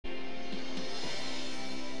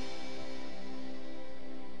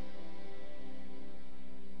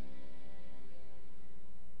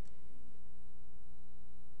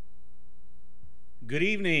Good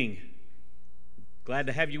evening. Glad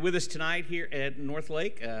to have you with us tonight here at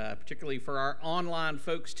Northlake, particularly for our online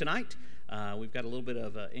folks tonight. We've got a little bit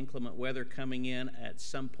of inclement weather coming in at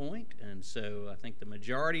some point, and so I think the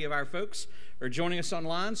majority of our folks are joining us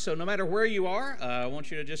online. So no matter where you are, I want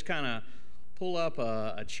you to just kind of pull up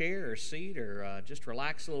a chair or seat or just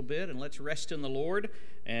relax a little bit, and let's rest in the Lord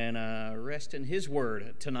and rest in His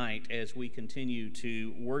Word tonight as we continue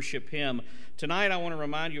to worship Him. Tonight I want to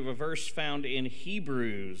remind you of a verse found in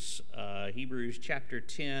Hebrews chapter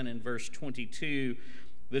 10 and verse 22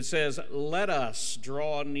 that says, "Let us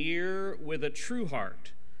draw near with a true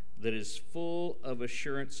heart that is full of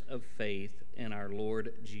assurance of faith in our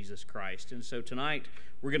Lord Jesus Christ." And so tonight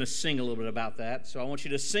we're going to sing a little bit about that. So I want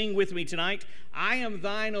you to sing with me tonight. "I am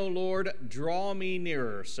thine, O Lord, draw me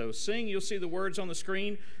nearer." So sing, you'll see the words on the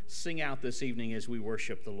screen. Sing out this evening as we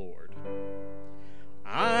worship the Lord.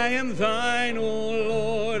 I am thine, O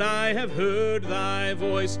Lord, I have heard thy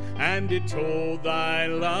voice, and it told thy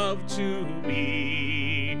love to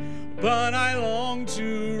me. But I long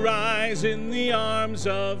to rise in the arms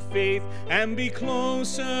of faith and be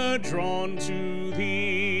closer drawn to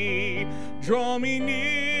thee. Draw me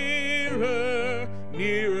nearer,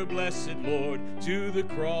 nearer, blessed Lord, to the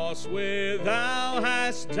cross where thou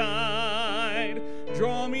hast died.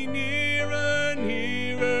 Draw me nearer,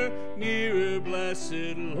 nearer, nearer,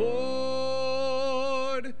 blessed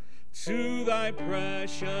Lord, to thy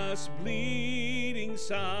precious bleeding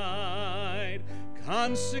side.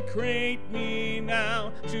 Consecrate me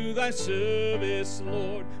now to thy service,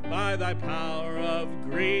 Lord, by thy power of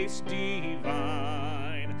grace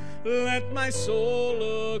divine. Let my soul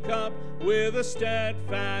look up with a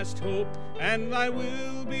steadfast hope, and thy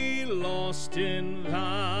will be lost in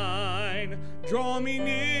thine. Draw me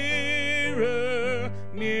nearer,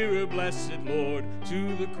 nearer, blessed Lord,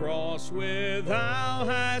 to the cross where thou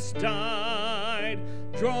hast died.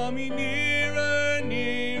 Draw me nearer,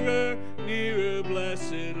 nearer, nearer,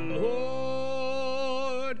 blessed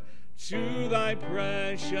Lord, to thy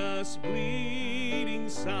precious bleeding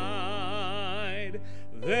side.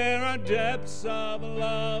 There are depths of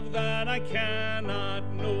love that I cannot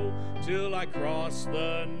know till I cross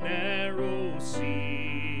the narrow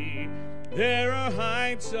sea. There are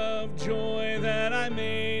heights of joy that I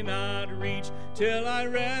may not reach till I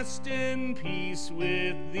rest in peace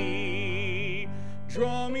with thee.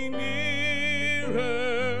 Draw me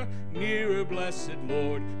nearer, nearer, blessed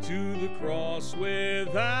Lord, to the cross where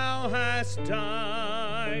thou hast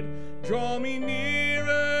died. Draw me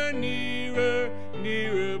nearer, nearer,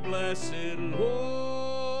 nearer, blessed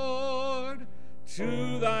Lord,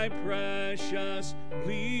 to thy precious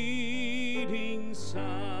bleeding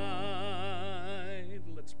side.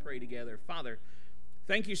 Let's pray together. Father,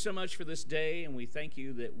 thank you so much for this day, and we thank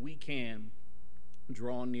you that we can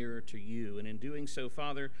draw nearer to you. And in doing so,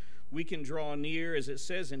 Father, we can draw near, as it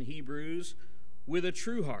says in Hebrews, with a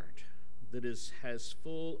true heart that has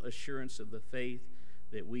full assurance of the faith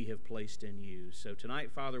that we have placed in you. So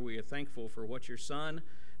tonight, Father, we are thankful for what your Son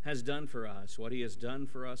has done for us, what he has done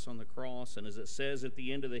for us on the cross. And as it says at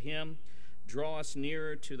the end of the hymn, draw us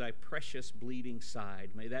nearer to thy precious bleeding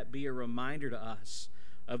side. May that be a reminder to us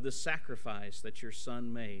of the sacrifice that your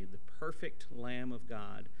Son made, the perfect Lamb of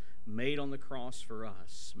God, made on the cross for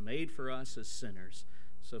us, made for us as sinners.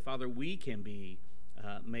 So, Father, we can be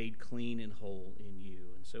made clean and whole in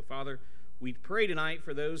you. And so, Father, we pray tonight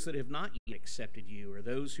for those that have not yet accepted you or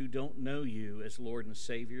those who don't know you as Lord and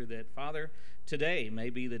Savior, that, Father, today may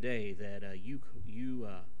be the day that you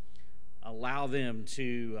allow them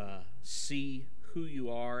to see who you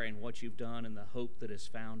are and what you've done and the hope that is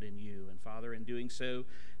found in you. And, Father, in doing so,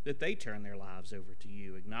 that they turn their lives over to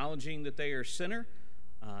you, acknowledging that they are a sinner,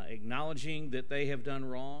 acknowledging that they have done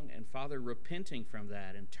wrong, and, Father, repenting from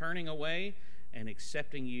that and turning away and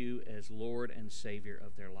accepting you as Lord and Savior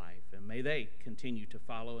of their life. And may they continue to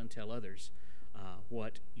follow and tell others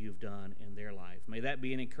what you've done in their life. May that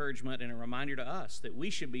be an encouragement and a reminder to us that we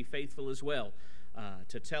should be faithful as well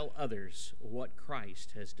to tell others what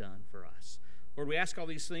Christ has done for us. Lord, we ask all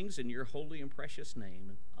these things in your holy and precious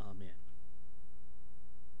name. Amen.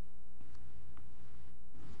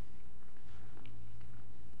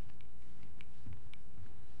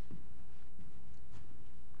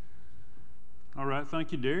 All right,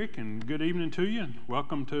 thank you, Derek, and good evening to you, and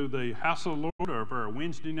welcome to the House of the Lord of our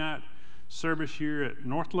Wednesday night service here at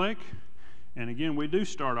Northlake. And again, we do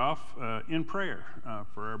start off in prayer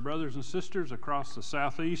for our brothers and sisters across the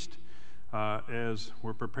southeast as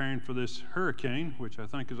we're preparing for this hurricane, which I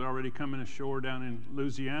think is already coming ashore down in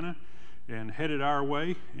Louisiana and headed our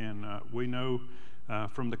way. And we know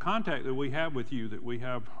from the contact that we have with you, that we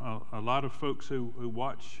have a lot of folks who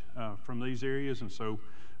watch from these areas, and so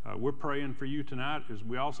we're praying for you tonight as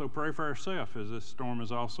we also pray for ourselves as this storm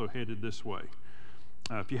is also headed this way.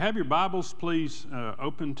 If you have your Bibles, please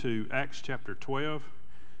open to Acts chapter 12,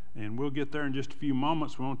 and we'll get there in just a few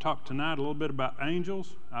moments. We want to talk tonight a little bit about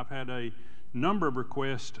angels. I've had a number of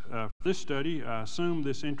requests for this study. I assume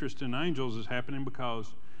this interest in angels is happening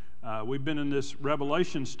because we've been in this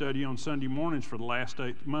Revelation study on Sunday mornings for the last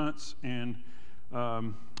 8 months, and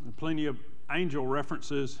plenty of angel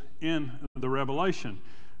references in the Revelation.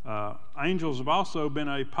 Angels have also been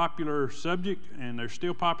a popular subject, and they're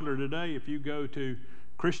still popular today. If you go to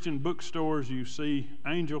Christian bookstores, you see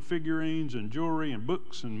angel figurines and jewelry and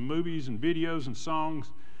books and movies and videos and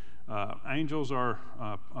songs. Angels are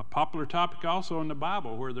a popular topic also in the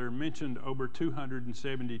Bible, where they're mentioned over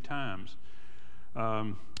 270 times.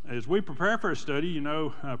 As we prepare for a study, you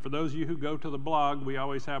know, for those of you who go to the blog, we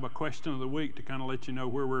always have a question of the week to kind of let you know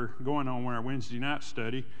where we're going on our Wednesday night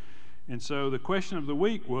study. And so the question of the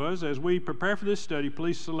week was, as we prepare for this study,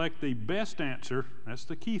 please select the best answer. That's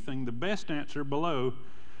the key thing, the best answer below.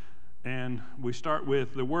 And we start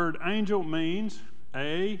with the word angel means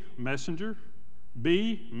A, messenger,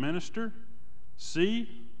 B, minister, C,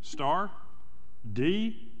 star,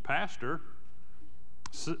 D, pastor,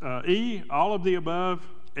 E, all of the above,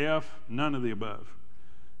 F, none of the above.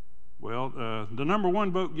 Well, the number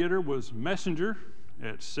one vote getter was messenger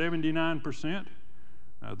at 79%.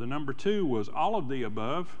 The number two was all of the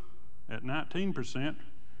above at 19%.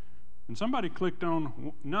 And somebody clicked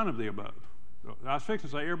on none of the above. I was fixing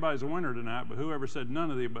to say everybody's a winner tonight, but whoever said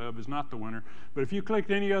none of the above is not the winner. But if you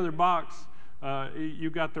clicked any other box,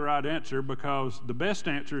 you got the right answer, because the best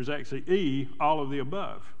answer is actually E, all of the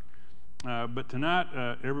above. But tonight,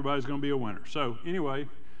 everybody's going to be a winner. So anyway,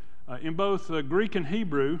 in both Greek and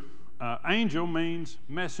Hebrew, angel means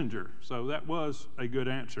messenger. So that was a good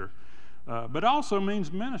answer. But also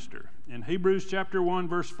means minister. In Hebrews chapter 1,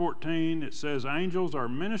 verse 14, it says, angels are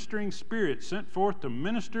ministering spirits sent forth to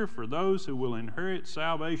minister for those who will inherit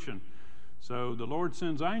salvation. So the Lord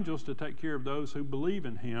sends angels to take care of those who believe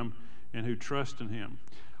in Him and who trust in Him.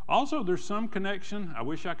 Also, there's some connection. I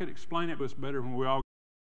wish I could explain it, but it's better when we all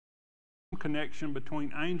connection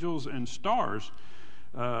between angels and stars.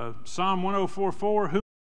 Psalm 104:4, who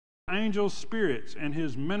angels spirits and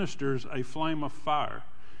his ministers a flame of fire.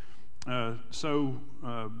 So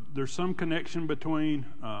there's some connection between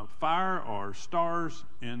fire or stars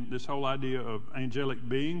and this whole idea of angelic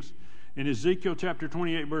beings. In Ezekiel chapter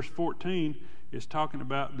 28, verse 14, it's talking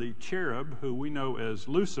about the cherub, who we know as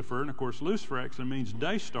Lucifer, and of course Lucifer actually means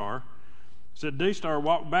day star. It said day star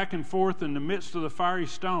walked back and forth in the midst of the fiery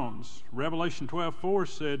stones. Revelation 12:4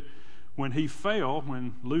 said when he fell,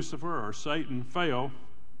 when Lucifer or Satan fell,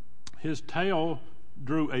 his tail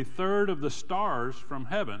drew a third of the stars from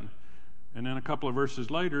heaven. And then a couple of verses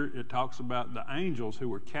later, it talks about the angels who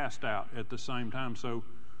were cast out at the same time. So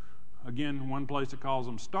again, one place it calls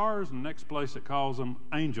them stars, and the next place it calls them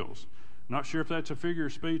angels. Not sure if that's a figure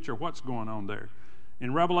of speech or what's going on there.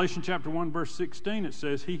 In Revelation chapter 1, verse 16, it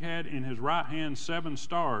says he had in his right hand 7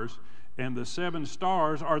 stars, and the 7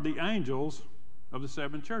 stars are the angels of the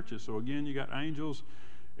 7 churches. So again, you got angels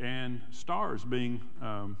and stars being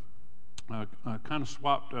kind of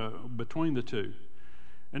swapped between the two.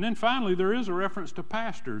 And then finally, there is a reference to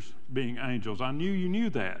pastors being angels. I knew you knew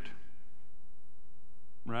that.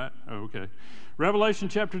 Right? Oh, okay. Revelation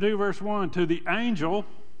chapter 2, verse 1, to the angel,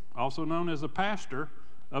 also known as the pastor,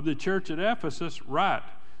 of the church at Ephesus, write,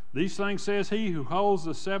 these things says he who holds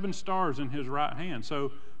the 7 stars in his right hand.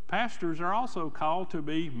 So pastors are also called to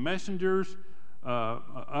be messengers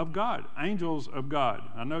of God, angels of God.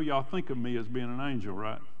 I know y'all think of me as being an angel,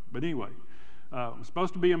 right? But anyway, I'm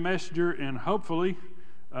supposed to be a messenger, and hopefully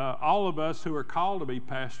all of us who are called to be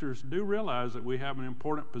pastors do realize that we have an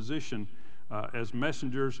important position as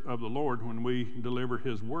messengers of the Lord when we deliver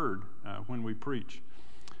His word, when we preach.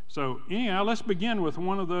 So anyhow, let's begin with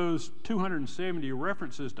one of those 270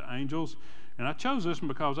 references to angels. And I chose this one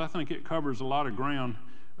because I think it covers a lot of ground.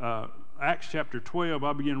 Acts chapter 12,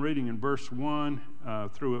 I'll begin reading in verse 1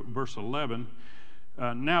 through verse 11.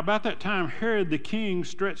 Now about that time, Herod the king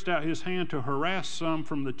stretched out his hand to harass some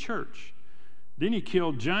from the church. Then he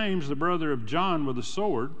killed James, the brother of John, with a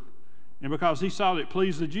sword. And because he saw that it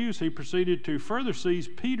pleased the Jews, he proceeded to further seize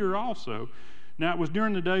Peter also. Now it was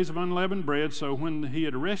during the days of unleavened bread, so when he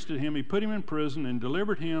had arrested him, he put him in prison and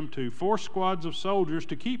delivered him to 4 squads of soldiers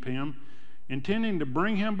to keep him, intending to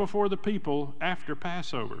bring him before the people after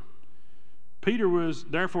Passover. Peter was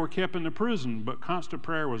therefore kept in the prison, but constant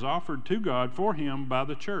prayer was offered to God for him by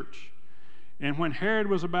the church. And when Herod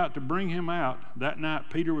was about to bring him out, that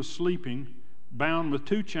night Peter was sleeping, bound with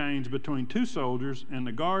 2 chains between 2 soldiers, and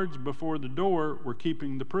the guards before the door were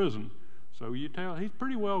keeping the prison. So you tell he's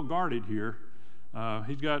pretty well guarded here.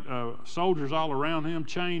 He's got soldiers all around him,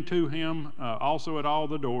 chained to him, also at all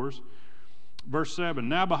the doors. Verse 7,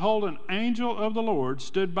 now behold, an angel of the Lord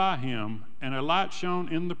stood by him, and a light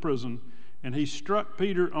shone in the prison, and he struck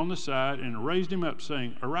Peter on the side and raised him up,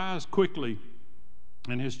 saying, arise quickly.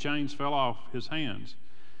 And his chains fell off his hands.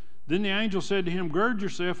 Then the angel said to him, gird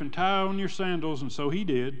yourself and tie on your sandals, and so he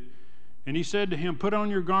did. And he said to him, put on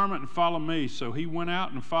your garment and follow me. So he went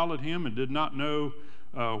out and followed him, and did not know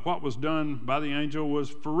what was done by the angel was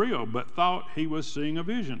for real, but thought he was seeing a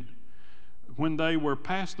vision. When they were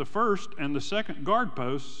past the first and the second guard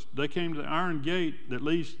posts, they came to the iron gate that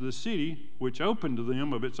leads to the city, which opened to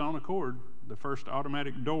them of its own accord, the first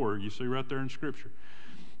automatic door you see right there in Scripture.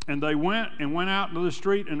 And they went out into the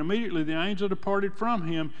street, and immediately the angel departed from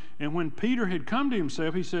him. And when Peter had come to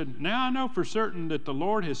himself, he said, now I know for certain that the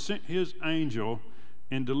Lord has sent his angel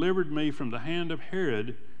and delivered me from the hand of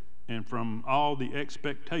Herod and from all the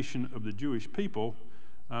expectation of the Jewish people,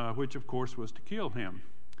 which of course was to kill him.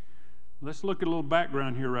 Let's look at a little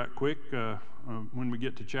background here right quick. When we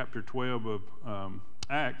get to chapter 12 of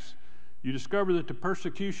Acts, you discover that the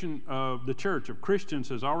persecution of the church, of Christians,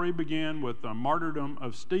 has already began with the martyrdom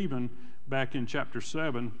of Stephen back in chapter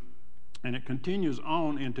 7, and it continues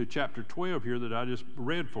on into chapter 12 here that I just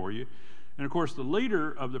read for you. And of course, the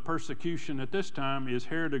leader of the persecution at this time is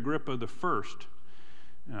Herod Agrippa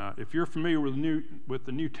I. If you're familiar with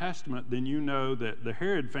the New Testament, then you know that the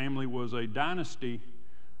Herod family was a dynasty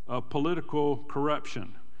of political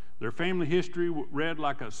corruption. Their family history read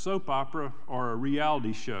like a soap opera or a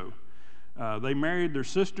reality show. They married their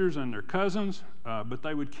sisters and their cousins, but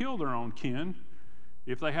they would kill their own kin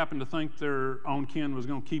if they happened to think their own kin was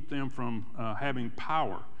going to keep them from having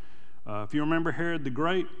power. If you remember, Herod the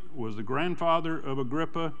Great was the grandfather of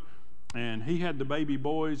Agrippa, and he had the baby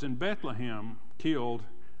boys in Bethlehem killed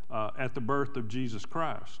at the birth of Jesus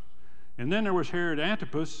Christ. And then there was Herod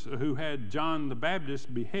Antipas, who had John the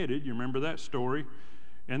Baptist beheaded. You remember that story.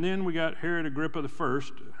 And then we got Herod Agrippa I,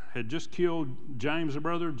 had just killed James, the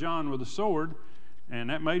brother of John, with a sword, and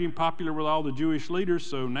that made him popular with all the Jewish leaders.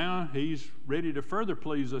 So now he's ready to further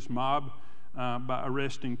please this mob by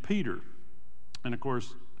arresting Peter. And of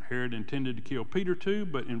course, Herod intended to kill Peter too,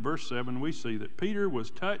 but in verse 7 we see that Peter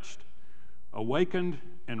was touched, awakened,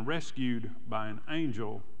 and rescued by an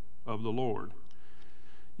angel of the Lord.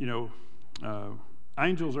 You know,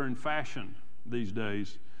 angels are in fashion these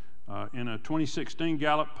days. In a 2016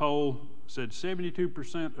 Gallup poll, said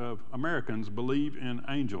 72% of Americans believe in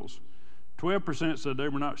angels. 12% said they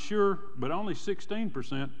were not sure, but only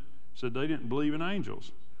 16% said they didn't believe in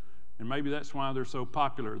angels. And maybe that's why they're so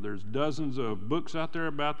popular. There's dozens of books out there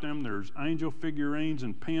about them. There's angel figurines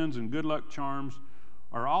and pins and good luck charms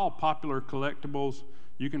are all popular collectibles.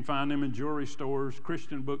 You can find them in jewelry stores,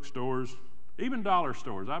 Christian bookstores, even dollar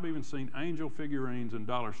stores. I've even seen angel figurines in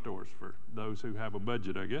dollar stores for those who have a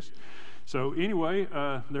budget, I guess. So anyway,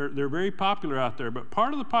 they're very popular out there. But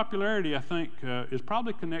part of the popularity, I think, is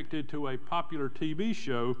probably connected to a popular TV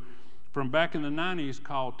show from back in the 90s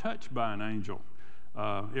called Touched by an Angel.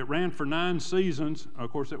 It ran for 9 seasons.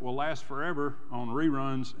 Of course, it will last forever on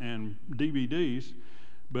reruns and DVDs.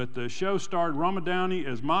 But the show starred Roma Downey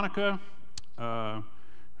as Monica,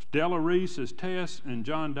 Della Reese as Tess, and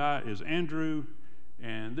John Dye as Andrew.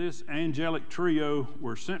 And this angelic trio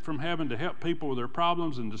were sent from heaven to help people with their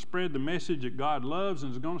problems and to spread the message that God loves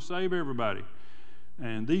and is going to save everybody.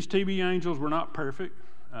 And these TV angels were not perfect.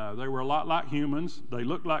 They were a lot like humans. They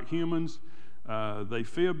looked like humans. They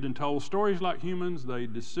fibbed and told stories like humans. They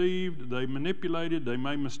deceived. They manipulated. They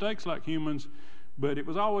made mistakes like humans. But it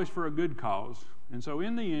was always for a good cause. And so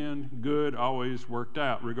in the end, good always worked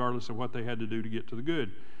out, regardless of what they had to do to get to the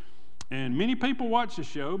good. And many people watched the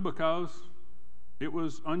show because it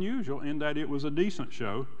was unusual in that it was a decent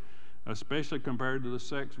show, especially compared to the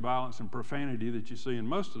sex, violence, and profanity that you see in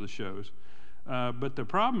most of the shows. But the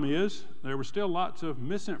problem is there was still lots of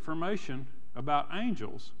misinformation about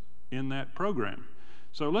angels in that program.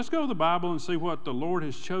 So let's go to the Bible and see what the Lord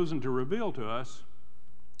has chosen to reveal to us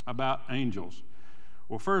about angels.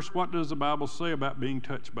 Well, first, what does the Bible say about being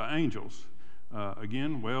touched by angels?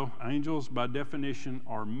 Again, angels by definition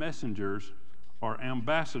are messengers or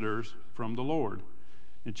ambassadors from the Lord.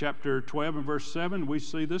 In chapter 12 and verse 7, we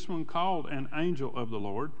see this one called an angel of the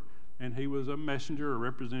Lord, and he was a messenger or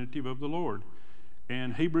representative of the Lord.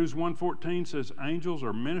 And Hebrews 1:14 says, angels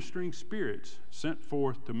are ministering spirits sent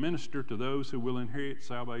forth to minister to those who will inherit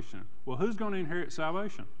salvation. Well, who's going to inherit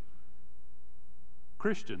salvation?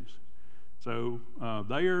 Christians. So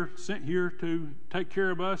they are sent here to take care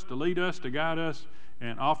of us, to lead us, to guide us,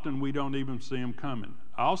 and often we don't even see them coming.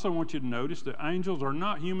 I also want you to notice that angels are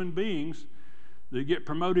not human beings that get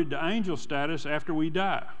promoted to angel status after we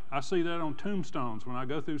die. I see that on tombstones. When I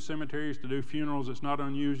go through cemeteries to do funerals, it's not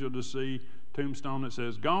unusual to see a tombstone that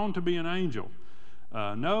says, "Gone to be an angel."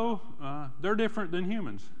 No, they're different than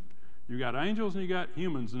humans. You got angels and you got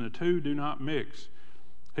humans, and the two do not mix.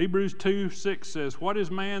 Hebrews 2:6 says, "What is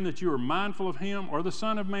man that you are mindful of him, or the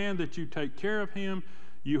son of man that you take care of him?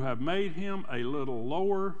 You have made him a little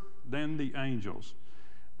lower than the angels."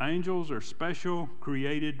 Angels are special,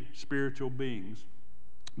 created spiritual beings.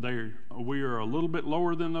 We are a little bit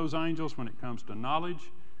lower than those angels when it comes to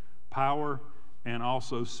knowledge, power, and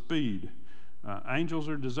also speed. Angels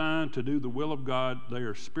are designed to do the will of God. They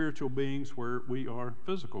are spiritual beings where we are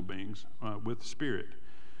physical beings with spirit.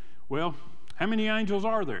 Well, how many angels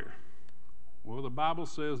are there? Well, the Bible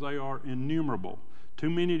says they are innumerable, too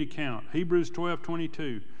many to count. Hebrews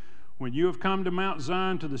 12:22. "When you have come to Mount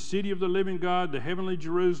Zion, to the city of the living God, the heavenly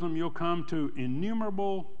Jerusalem, you'll come to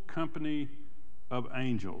innumerable company of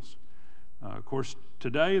angels." Of course,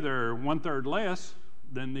 today there are 1/3 less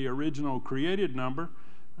than the original created number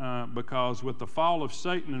because with the fall of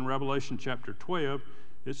Satan in Revelation chapter 12,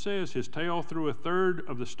 it says his tail threw 1/3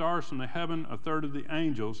 of the stars from the heaven, 1/3 of the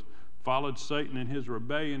angels followed Satan in his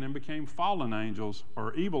rebellion and became fallen angels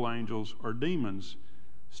or evil angels or demons.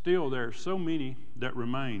 Still, there are so many that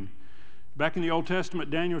remain. Back in the Old Testament,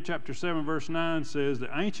 Daniel chapter 7, verse 9 says,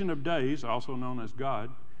 "The Ancient of Days," also known as God,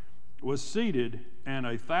 "was seated, and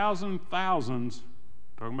 1,000 thousands,"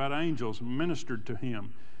 talking about angels, "ministered to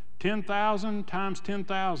him. 10,000 times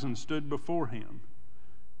 10,000 stood before him."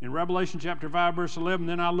 In Revelation chapter 5, verse 11,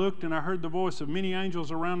 "Then I looked, and I heard the voice of many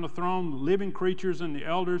angels around the throne, the living creatures and the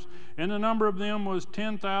elders, and the number of them was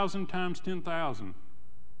 10,000 times 10,000.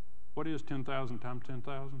 What is 10,000 times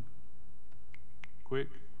 10,000? Quick.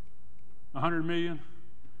 100 million?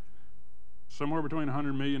 Somewhere between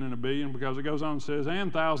 100 million and a billion, because it goes on and says,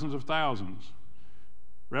 "and thousands of thousands."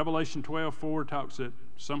 Revelation 12:4 talks that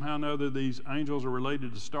somehow or another these angels are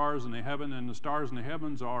related to stars in the heaven, and the stars in the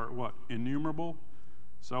heavens are what? Innumerable.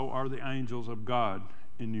 So are the angels of God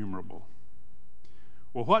innumerable.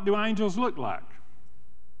 Well, what do angels look like?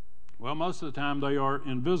 Well, most of the time they are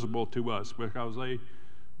invisible to us because they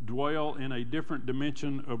dwell in a different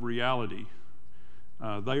dimension of reality.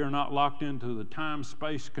 They are not locked into the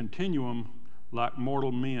time-space continuum like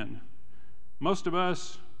mortal men. Most of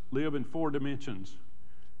us live in 4 dimensions.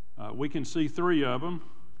 We can see 3 of them.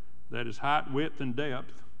 That is height, width, and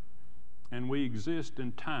depth. And we exist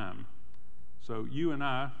in time. So you and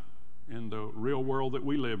I, in the real world that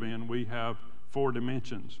we live in, we have 4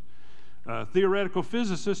 dimensions. Theoretical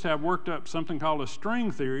physicists have worked up something called a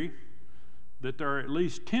string theory, that there are at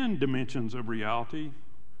least 10 dimensions of reality.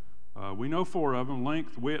 We know 4 of them: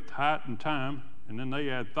 length, width, height, and time. And then they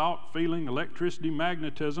add thought, feeling, electricity,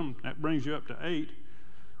 magnetism. That brings you up to 8.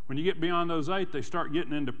 When you get beyond those 8, they start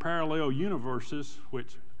getting into parallel universes,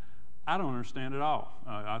 which I don't understand at all.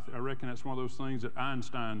 I reckon that's one of those things that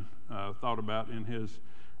Einstein thought about in his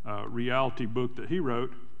reality book that he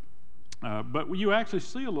wrote. But you actually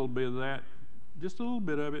see a little bit of that, just a little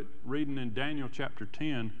bit of it, reading in Daniel chapter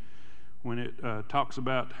 10, when it talks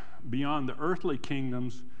about beyond the earthly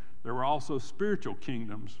kingdoms, there were also spiritual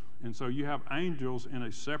kingdoms. And so you have angels in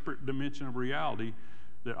a separate dimension of reality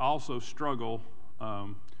that also struggle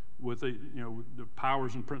with the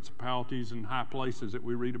powers and principalities and high places that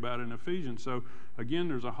we read about in Ephesians. So again,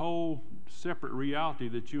 there's a whole separate reality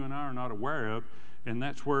that you and I are not aware of, and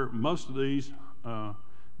that's where most of these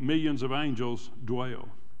millions of angels dwell.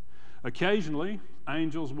 Occasionally,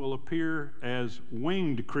 angels will appear as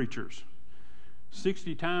winged creatures.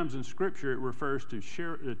 60 times in Scripture it refers to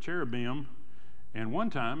cherubim, and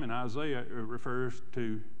one time in Isaiah it refers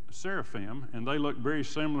to seraphim, and they look very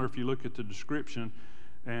similar if you look at the description.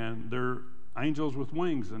 And they're angels with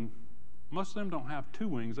wings, and most of them don't have 2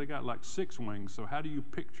 wings. They got like 6 wings. So how do you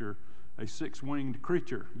picture a 6-winged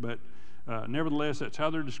creature? But nevertheless, that's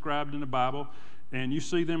how they're described in the Bible. And you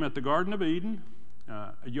see them at the Garden of Eden.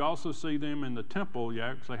 You also see them in the temple. You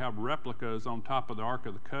actually have replicas on top of the Ark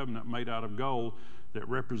of the Covenant made out of gold that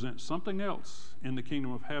represent something else in the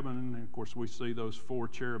kingdom of heaven. And of course, we see those 4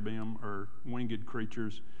 cherubim or winged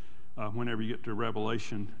creatures whenever you get to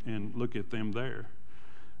Revelation and look at them there.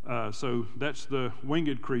 So that's the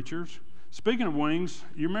winged creatures. Speaking of wings,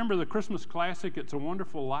 you remember the Christmas classic, It's a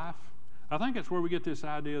Wonderful Life? I think it's where we get this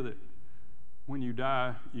idea that when you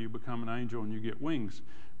die, you become an angel and you get wings.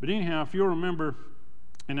 But anyhow, if you'll remember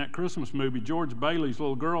in that Christmas movie, George Bailey's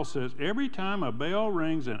little girl says, "Every time a bell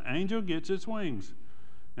rings, an angel gets its wings."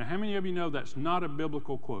 Now, how many of you know that's not a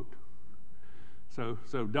biblical quote? So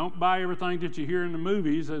don't buy everything that you hear in the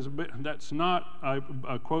movies. That's not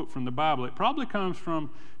a quote from the Bible. It probably comes from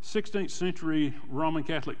 16th century Roman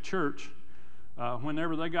Catholic Church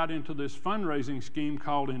whenever they got into this fundraising scheme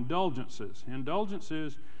called indulgences.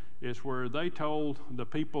 Indulgences is where they told the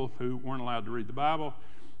people who weren't allowed to read the Bible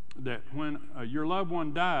that when your loved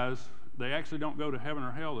one dies, they actually don't go to heaven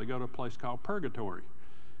or hell. They go to a place called purgatory.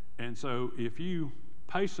 And so if you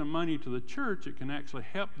pay some money to the church, it can actually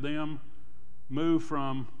help them move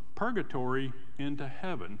from purgatory into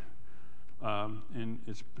heaven. And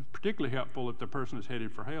it's particularly helpful if the person is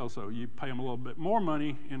headed for hell, so you pay them a little bit more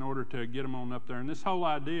money in order to get them on up there. And this whole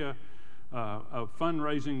idea of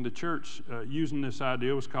fundraising the church using this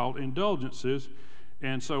idea was called indulgences.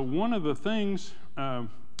 And so one of the things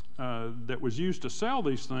that was used to sell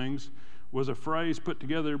these things was a phrase put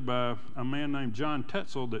together by a man named John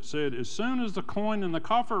Tetzel that said, "As soon as the coin in the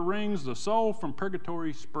coffer rings, the soul from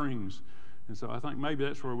purgatory springs." And so I think maybe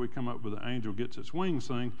that's where we come up with the angel gets its wings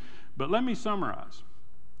thing. But let me summarize.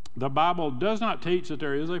 The Bible does not teach that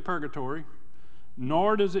there is a purgatory,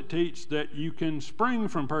 nor does it teach that you can spring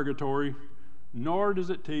from purgatory, nor does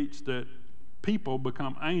it teach that people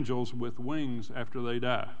become angels with wings after they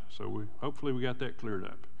die. So hopefully we got that cleared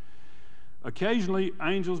up. Occasionally,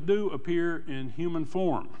 angels do appear in human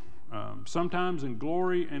form, sometimes in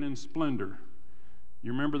glory and in splendor.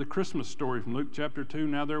 You remember the Christmas story from Luke chapter 2.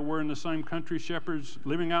 Now there were in the same country shepherds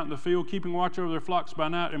living out in the field, keeping watch over their flocks by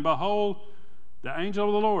night. And behold, the angel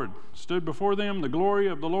of the Lord stood before them. The glory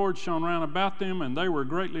of the Lord shone round about them, and they were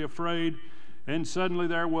greatly afraid. And suddenly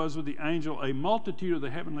there was with the angel a multitude of the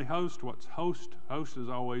heavenly host. What's host? Host is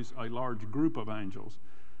always a large group of angels.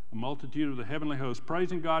 A multitude of the heavenly host,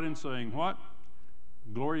 praising God and saying, what?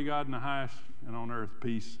 Glory to God in the highest, and on earth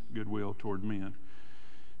peace, goodwill toward men.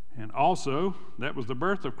 And also, that was the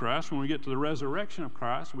birth of Christ. When we get to the resurrection of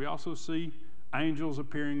Christ, we also see angels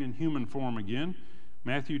appearing in human form again.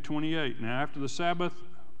 Matthew 28. Now, after the Sabbath,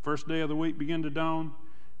 first day of the week began to dawn,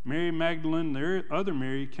 Mary Magdalene and the other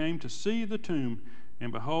Mary came to see the tomb,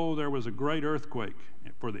 and behold, there was a great earthquake.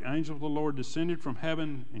 For the angel of the Lord descended from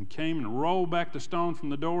heaven and came and rolled back the stone from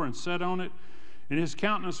the door and sat on it. And his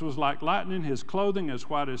countenance was like lightning, his clothing as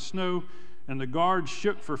white as snow. And the guards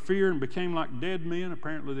shook for fear and became like dead men.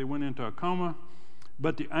 Apparently they went into a coma.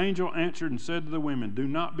 But the angel answered and said to the women, "Do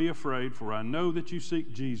not be afraid, for I know that you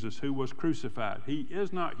seek Jesus, who was crucified. He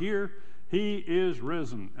is not here. He is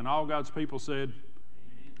risen." And all God's people said,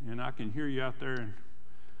 amen. And I can hear you out there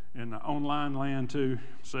in the online land too,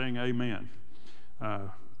 saying amen.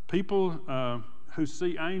 People who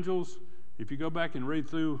see angels, if you go back and read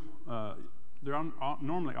through, they're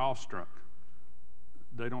normally awestruck.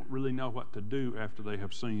 They don't really know what to do after they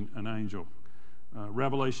have seen an angel.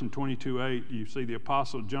 Revelation 22:8, you see the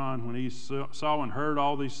Apostle John, when he saw and heard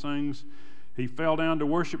all these things, he fell down to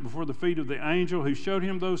worship before the feet of the angel who showed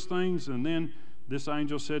him those things. And then this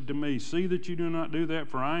angel said to me, "See that you do not do that,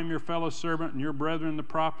 for I am your fellow servant and your brethren the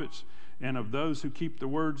prophets, and of those who keep the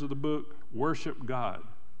words of the book, worship God."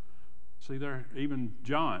 See there, even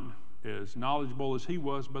John, as knowledgeable as he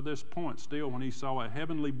was by this point, still when he saw a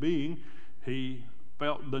heavenly being, he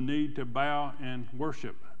felt the need to bow and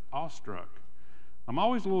worship, awestruck. I'm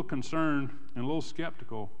always a little concerned and a little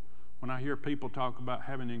skeptical when I hear people talk about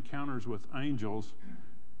having encounters with angels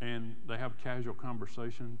and they have casual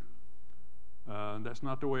conversation. That's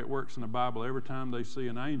not the way it works in the Bible. Every time they see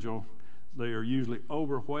an angel, they are usually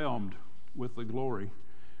overwhelmed with the glory.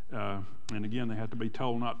 And again, they have to be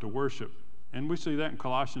told not to worship. And we see that in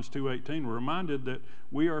Colossians 2:18. We're reminded that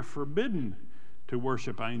we are forbidden to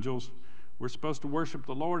worship angels. We're supposed to worship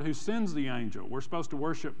the Lord who sends the angel. We're supposed to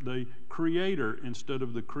worship the Creator instead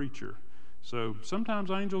of the creature. So sometimes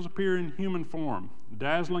angels appear in human form,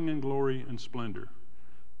 dazzling in glory and splendor.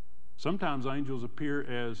 Sometimes angels appear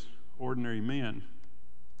as ordinary men,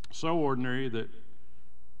 so ordinary that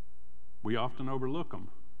we often overlook them.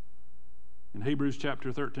 In Hebrews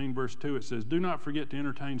chapter 13, verse 2, it says, "Do not forget to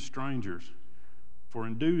entertain strangers, for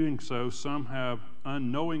in doing so, some have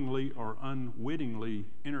unknowingly or unwittingly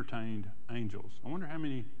entertained angels." I wonder how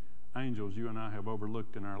many angels you and I have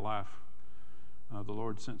overlooked in our life. The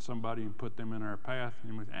Lord sent somebody and put them in our path,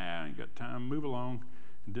 and we said, I ain't got time, move along,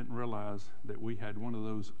 and didn't realize that we had one of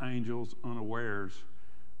those angels unawares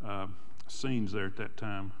scenes there at that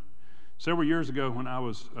time. Several years ago, when I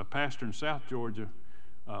was a pastor in South Georgia,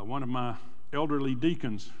 one of my elderly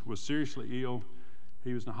deacons was seriously ill.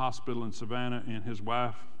 He was in the hospital in Savannah, and his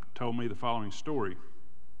wife told me the following story.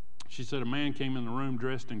 She said a man came in the room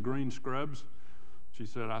dressed in green scrubs. She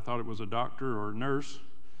said, I thought it was a doctor or a nurse.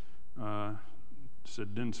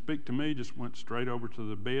 said, didn't speak to me, just went straight over to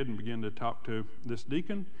the bed and began to talk to this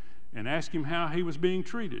deacon and ask him how he was being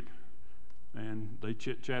treated. And they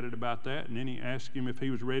chit-chatted about that, and then he asked him if he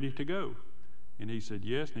was ready to go. And he said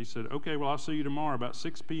yes, and he said, okay, well, I'll see you tomorrow about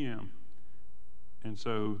 6 p.m. And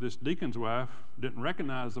so this deacon's wife didn't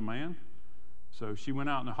recognize the man, so she went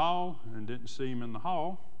out in the hall and didn't see him in the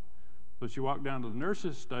hall. So she walked down to the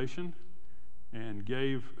nurse's station and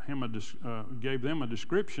gave them a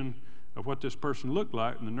description of what this person looked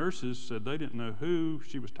like, and the nurses said they didn't know who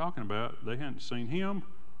she was talking about. They hadn't seen him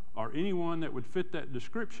or anyone that would fit that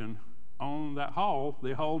description on that hall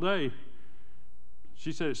the whole day.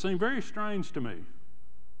 She said it seemed very strange to me.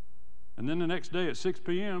 And then the next day at 6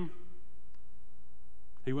 p.m.,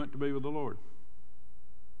 he went to be with the Lord.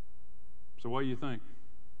 So what do you think?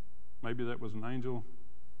 Maybe that was an angel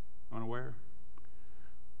unaware.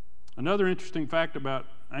 Another interesting fact about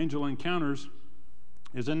angel encounters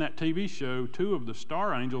is in that TV show, 2 of the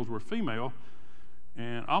star angels were female,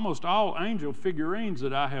 and almost all angel figurines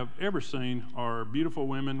that I have ever seen are beautiful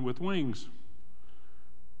women with wings.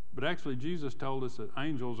 But actually, Jesus told us that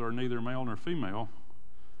angels are neither male nor female.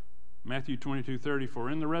 Matthew 22:30, for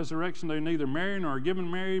in the resurrection they neither marry nor are given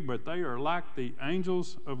married, but they are like the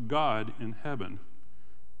angels of God in heaven.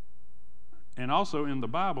 And also in the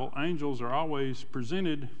Bible, angels are always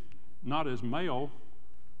presented not as male,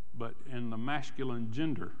 but in the masculine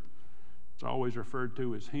gender. It's always referred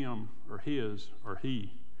to as him or his or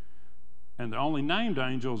he. And the only named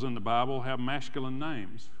angels in the Bible have masculine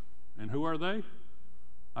names. And who are they?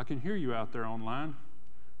 I can hear you out there online.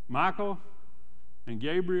 Michael and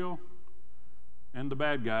Gabriel and the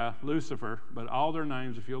bad guy, Lucifer, but all their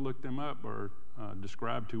names, if you'll look them up, are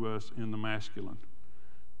described to us in the masculine.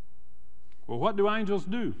 Well, what do angels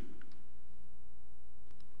do?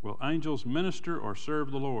 Well, angels minister or serve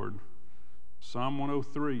the Lord. Psalm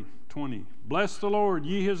 103:20. Bless the Lord,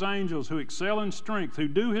 ye his angels, who excel in strength, who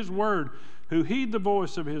do his word, who heed the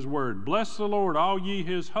voice of his word. Bless the Lord, all ye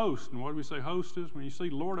his hosts. And what do we say host is? When you see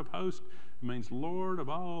Lord of hosts, it means Lord of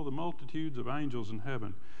all the multitudes of angels in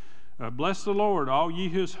heaven. Bless the Lord, all ye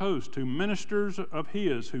his hosts, who ministers of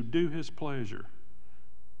his, who do his pleasure.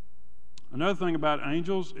 Another thing about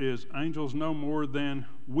angels is angels know more than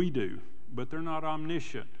we do, but they're not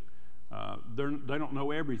omniscient. They don't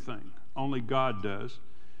know everything. Only God does.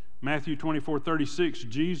 Matthew 24:36,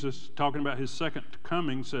 Jesus, talking about his second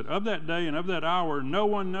coming, said, of that day and of that hour no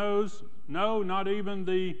one knows, no, not even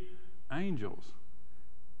the angels,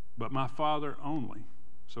 but my Father only.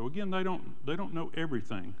 So again, they don't know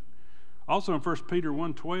everything. Also in 1 Peter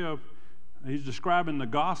 1:12, he's describing the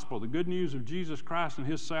gospel, the good news of Jesus Christ and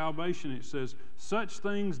his salvation. It says, such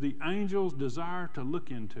things the angels desire to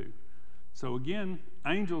look into. So again,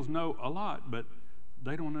 angels know a lot, but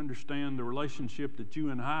they don't understand the relationship that you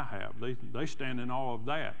and I have. They stand in awe of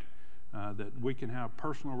that we can have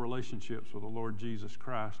personal relationships with the Lord Jesus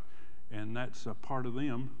Christ, and that's a part of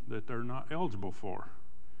them that they're not eligible for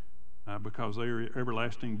because they are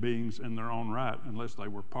everlasting beings in their own right unless they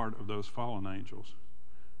were part of those fallen angels.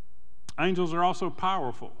 Angels are also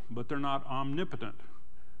powerful, but they're not omnipotent.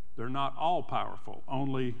 They're not all powerful.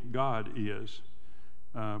 Only God is.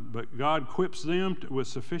 But God equips them with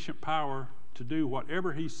sufficient power to do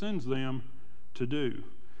whatever he sends them to do.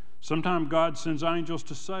 Sometimes God sends angels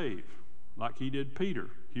to save, like he did Peter.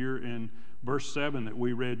 Here in verse 7 that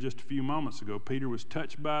we read just a few moments ago, Peter was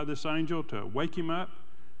touched by this angel to wake him up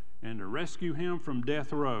and to rescue him from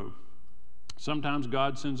death row. Sometimes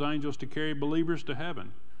God sends angels to carry believers to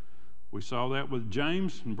heaven. We saw that with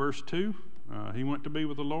James in verse 2. He went to be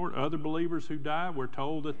with the Lord. Other believers who died, we're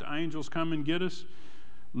told that the angels come and get us.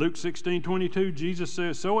 Luke 16:22, Jesus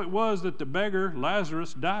says, so it was that the beggar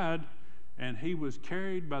Lazarus died, and he was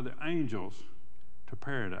carried by the angels to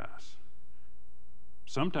paradise.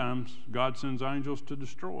 Sometimes God sends angels to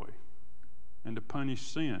destroy and to punish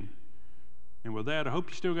sin. And with that, I hope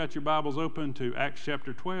you still got your Bibles open to Acts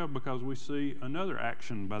chapter 12, because we see another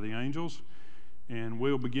action by the angels, and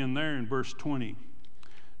we'll begin there in verse 20.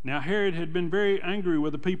 Now Herod had been very angry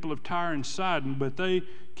with the people of Tyre and Sidon, but they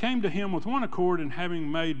came to him with one accord, and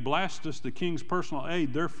having made Blastus, the king's personal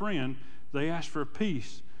aide, their friend, they asked for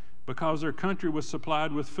peace, because their country was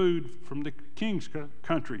supplied with food from the king's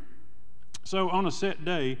country. So on a set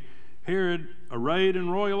day, Herod, arrayed in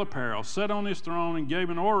royal apparel, sat on his throne and gave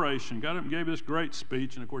an oration, got up and gave this great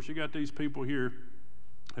speech. And of course, you got these people here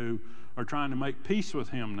who are trying to make peace with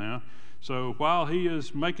him now. So while he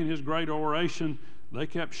is making his great oration, they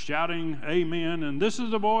kept shouting, amen, and this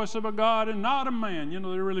is the voice of a God and not a man. You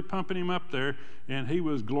know, they're really pumping him up there, and he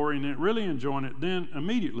was glorying in it, really enjoying it. Then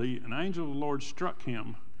immediately an angel of the Lord struck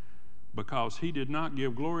him because he did not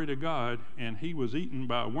give glory to God, and he was eaten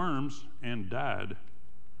by worms and died.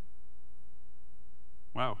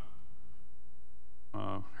 Wow.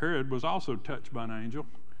 Herod was also touched by an angel,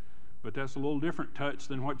 but that's a little different touch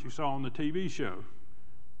than what you saw on the TV show.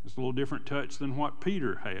 It's a little different touch than what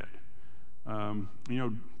Peter had.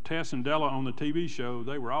 Tess and Della on the TV show,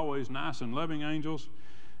 they were always nice and loving angels.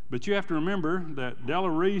 But you have to remember that Della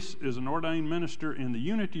Reese is an ordained minister in the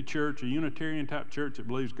Unity Church, a Unitarian type church that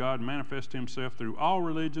believes God manifests himself through all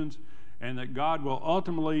religions and that God will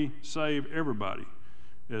ultimately save everybody.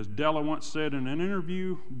 As Della once said in an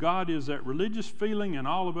interview, God is that religious feeling, and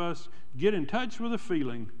all of us get in touch with a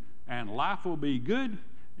feeling, and life will be good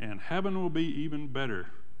and heaven will be even better.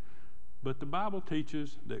 But the Bible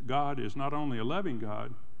teaches that God is not only a loving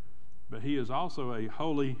God, but he is also a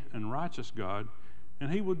holy and righteous God,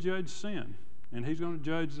 and he will judge sin, and he's going to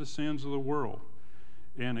judge the sins of the world.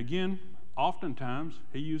 And again, oftentimes,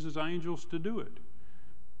 he uses angels to do it.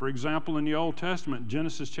 For example, in the Old Testament,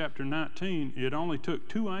 Genesis chapter 19, it only took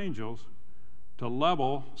 2 angels to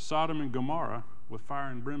level Sodom and Gomorrah with fire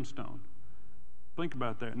and brimstone. Think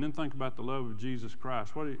about that, and then think about the love of Jesus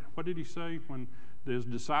Christ. What did he say when his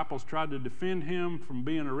disciples tried to defend him from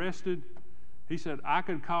being arrested? He said, I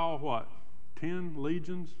could call what? 10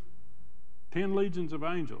 legions? 10 legions of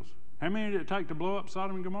angels. How many did it take to blow up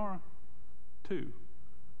Sodom and Gomorrah? 2.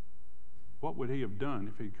 What would he have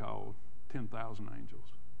done if he called 10,000 angels?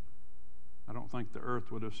 I don't think the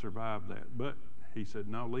earth would have survived that. But he said,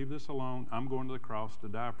 no, leave this alone. I'm going to the cross to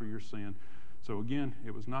die for your sin. So again,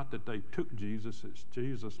 it was not that they took Jesus, it's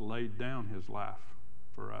Jesus laid down his life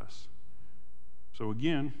for us. So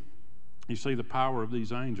again, you see the power of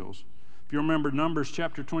these angels. If you remember Numbers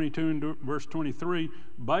chapter 22 and verse 23,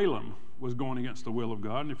 Balaam was going against the will of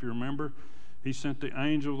God. And if you remember, he sent the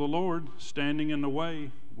angel of the Lord standing in the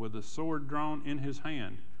way with a sword drawn in his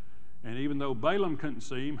hand. And even though Balaam couldn't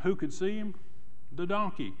see him, who could see him? The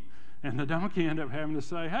donkey. And the donkey ended up having to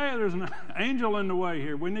say, hey, there's an angel in the way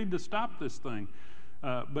here. We need to stop this thing.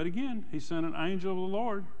 But again, he sent an angel of the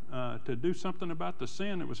Lord to do something about the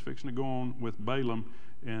sin that was fixing to go on with Balaam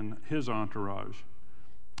and his entourage.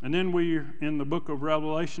 And then we're in the book of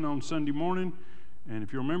Revelation on Sunday morning. And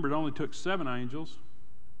if you remember, it only took 7 angels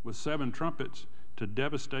with 7 trumpets to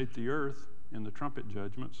devastate the earth in the trumpet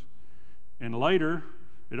judgments. And later,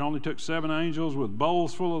 it only took 7 angels with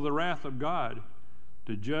bowls full of the wrath of God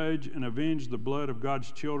to judge and avenge the blood of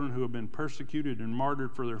God's children who have been persecuted and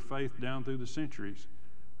martyred for their faith down through the centuries.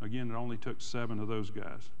 Again, it only took 7 of those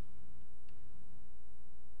guys.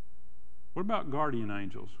 What about guardian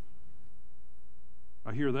angels?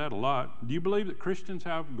 I hear that a lot. Do you believe that Christians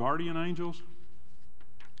have guardian angels?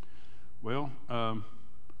 Well,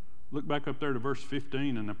 look back up there to verse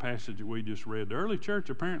 15 in the passage that we just read. The early church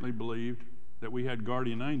apparently believed that we had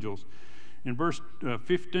guardian angels. In verse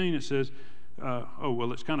 15 it says,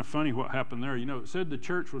 it's kind of funny what happened there. It said the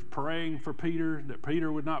church was praying for Peter, that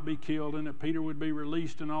Peter would not be killed and that Peter would be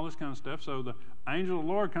released and all this kind of stuff. So the angel of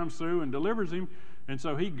the Lord comes through and delivers him. And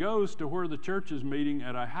so he goes to where the church is meeting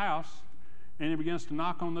at a house and he begins to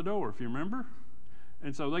knock on the door, if you remember.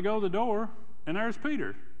 And so they go to the door and there's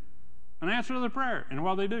Peter, an answer to the prayer. And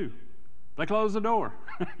what do? They close the door.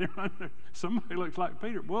 Somebody looks like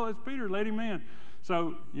Peter. Well, it's Peter. Let him in.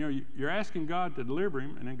 So, you're asking God to deliver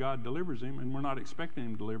him, and then God delivers him, and we're not expecting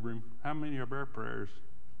him to deliver him. How many of our prayers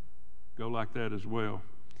go like that as well?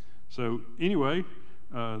 So, anyway,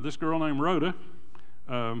 this girl named Rhoda,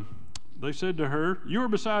 they said to her, you're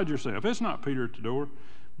beside yourself. It's not Peter at the door.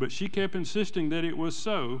 But she kept insisting that it was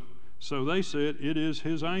so. So they said, it is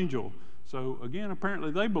his angel. So again, apparently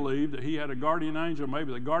they believed that he had a guardian angel.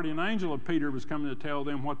 Maybe the guardian angel of Peter was coming to tell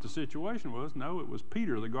them what the situation was. No, it was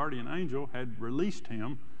Peter, the guardian angel, had released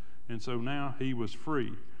him, and so now he was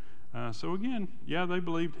free. So again, they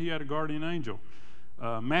believed he had a guardian angel.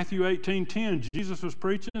 Matthew 18:10, Jesus was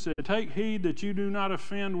preaching and said, take heed that you do not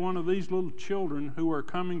offend one of these little children who are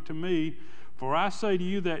coming to me, for I say to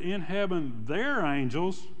you that in heaven their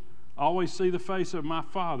angels always see the face of my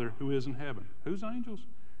Father who is in heaven. Whose angels?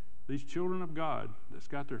 These children of God that's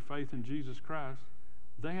got their faith in Jesus Christ,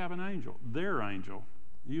 they have an angel, their angel,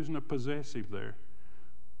 using a possessive there.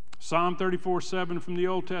 Psalm 34:7 from the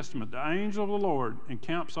Old Testament, the angel of the Lord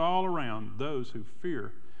encamps all around those who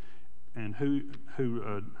fear and who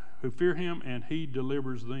fear him, and he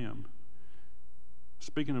delivers them.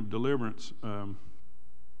 Speaking of deliverance,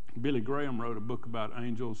 Billy Graham wrote a book about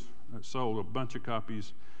angels that sold a bunch of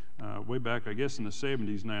copies way back, I guess, in the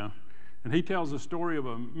 70s now. And he tells the story of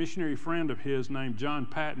a missionary friend of his named John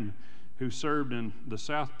Patton, who served in the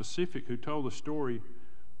South Pacific, who told the story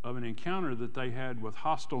of an encounter that they had with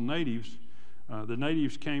hostile natives The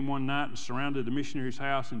natives came one night and surrounded the missionaries'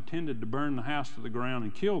 house, intended to burn the house to the ground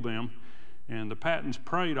and kill them. And the Pattons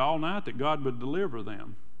prayed all night that God would deliver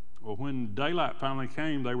them. Well, when daylight finally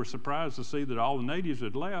came, they were surprised to see that all the natives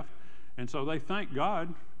had left. And so they thanked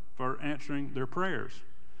God for answering their prayers.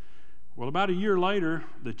 Well, about a year later,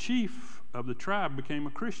 the chief of the tribe became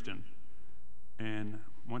a Christian. And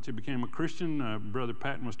once he became a Christian, Brother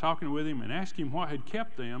Patton was talking with him and asked him what had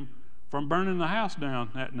kept them from burning the house down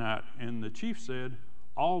that night. And the chief said,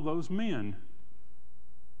 all those men.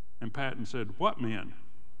 And Patton said, what men?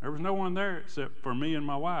 There was no one there except for me and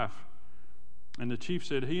my wife. And the chief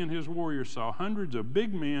said he and his warriors saw hundreds of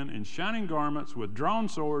big men in shining garments with drawn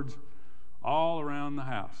swords all around the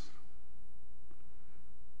house.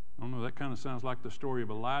 I don't know, that kind of sounds like the story of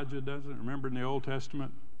Elijah, doesn't it? Remember in the Old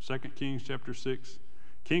Testament, 2 Kings chapter 6,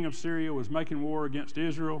 king of Syria was making war against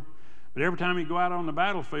Israel. But every time he'd go out on the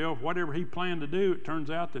battlefield, whatever he planned to do, it turns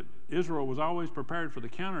out that Israel was always prepared for the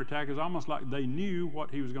counterattack. It's almost like they knew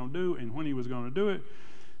what he was going to do and when he was going to do it.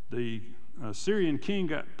 The Syrian king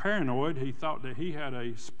got paranoid. He thought that he had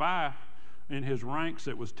a spy in his ranks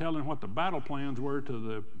that was telling what the battle plans were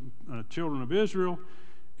to the children of Israel.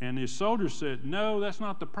 And his soldiers said, no, that's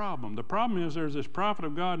not the problem. The problem is there's this prophet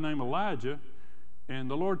of God named Elijah,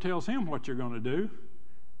 and the Lord tells him what you're going to do.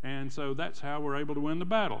 And so that's how we're able to win the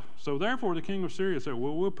battle. So therefore the king of Syria said,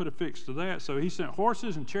 well, we'll put a fix to that. So he sent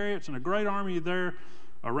horses and chariots and a great army there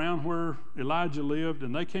around where Elijah lived,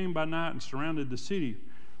 and they came by night and surrounded the city.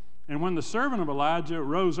 And when the servant of Elijah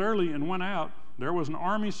rose early and went out, there was an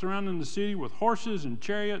army surrounding the city with horses and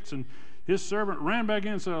chariots, and his servant ran back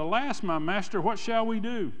in and said, alas, my master, what shall we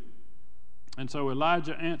do? And so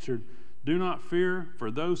Elijah answered, do not fear, for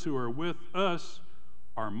those who are with us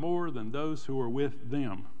are more than those who are with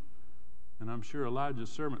them. And I'm sure Elijah's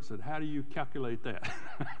servant said, how do you calculate that?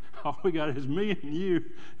 All we got is me and you.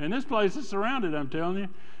 And this place is surrounded, I'm telling you.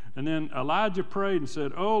 And then Elijah prayed and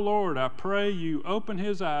said, oh, Lord, I pray you open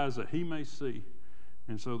his eyes that he may see.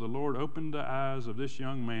 And so the Lord opened the eyes of this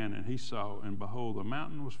young man, and he saw, and behold, the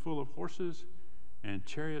mountain was full of horses and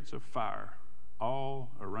chariots of fire all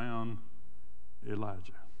around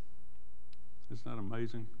Elijah. Isn't that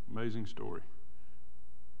amazing? Amazing story.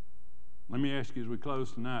 Let me ask you as we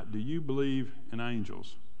close tonight, do you believe in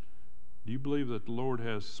angels? Do you believe that the Lord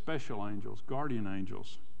has special angels, guardian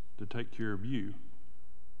angels, to take care of you?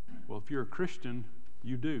 Well, if you're a Christian,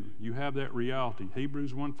 you do. You have that reality.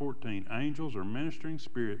 Hebrews 1:14, angels are ministering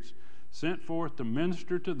spirits sent forth to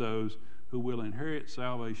minister to those who will inherit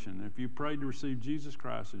salvation. If you prayed to receive Jesus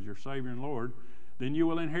Christ as your Savior and Lord, then you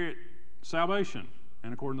will inherit salvation.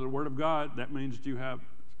 And according to the Word of God, that means that you have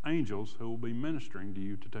angels who will be ministering to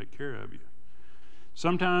you to take care of you.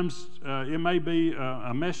 Sometimes it may be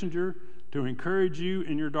a messenger to encourage you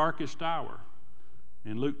in your darkest hour.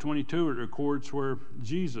 In Luke 22, it records where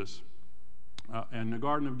Jesus, in the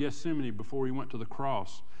Garden of Gethsemane before he went to the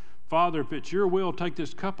cross, Father, if it's your will, take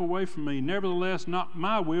this cup away from me. Nevertheless, not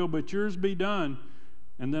my will, but yours be done.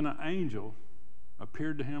 And then an angel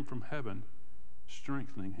appeared to him from heaven,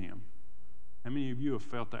 strengthening him. How many of you have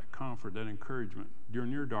felt that comfort, that encouragement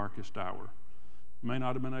during your darkest hour? You may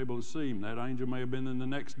not have been able to see him. That angel may have been in the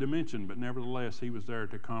next dimension, but nevertheless, he was there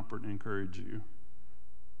to comfort and encourage you.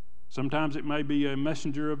 Sometimes it may be a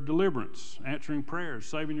messenger of deliverance, answering prayers,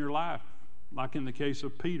 saving your life, like in the case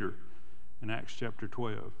of Peter in Acts chapter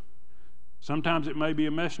 12. Sometimes it may be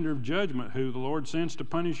a messenger of judgment who the Lord sends to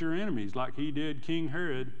punish your enemies, like he did King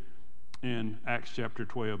Herod in Acts chapter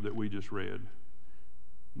 12 that we just read.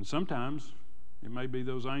 And sometimes it may be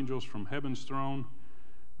those angels from heaven's throne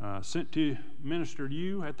sent to minister to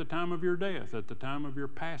you at the time of your death, at the time of your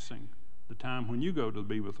passing, the time when you go to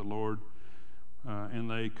be with the Lord, and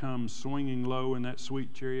they come swinging low in that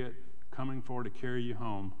sweet chariot, coming for to carry you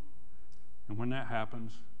home. And when that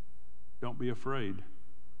happens, don't be afraid.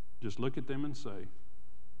 Just look at them and say,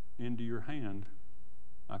 into your hand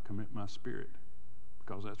I commit my spirit,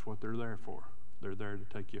 because that's what they're there for. They're there to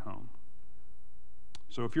take you home.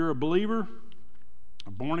 So if you're a believer,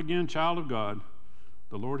 a born-again child of God,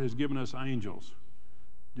 the Lord has given us angels.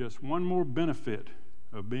 Just one more benefit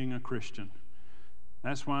of being a Christian.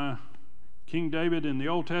 That's why King David in the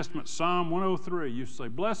Old Testament, Psalm 103, used to say,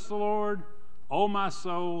 bless the Lord, O my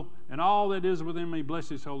soul, and all that is within me, bless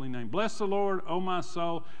his holy name. Bless the Lord, O my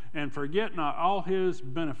soul, and forget not all his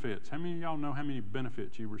benefits. How many of y'all know how many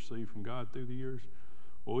benefits you received from God through the years?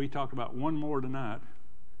 Well, we talked about one more tonight,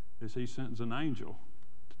 as he sends an angel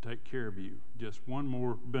to take care of you. Just one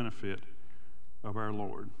more benefit of our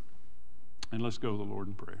Lord. And let's go to the Lord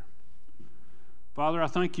in prayer. Father, I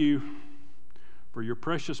thank you for your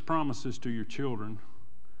precious promises to your children,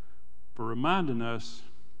 for reminding us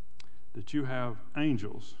that you have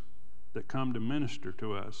angels that come to minister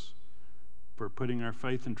to us for putting our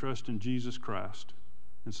faith and trust in Jesus Christ,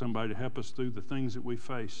 and somebody to help us through the things that we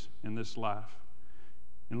face in this life.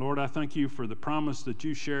 And Lord, I thank you for the promise that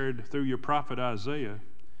you shared through your prophet Isaiah,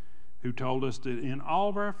 who told us that in all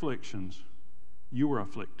of our afflictions, you were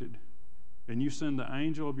afflicted, and you send the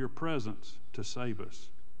angel of your presence to save us.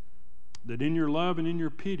 That in your love and in your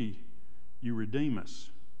pity, you redeem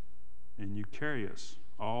us, and you carry us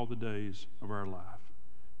all the days of our life.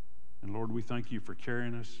 And Lord, we thank you for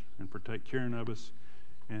carrying us and for taking care of us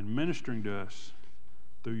and ministering to us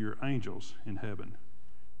through your angels in heaven.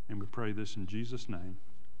 And we pray this in Jesus' name.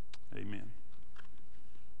 Amen.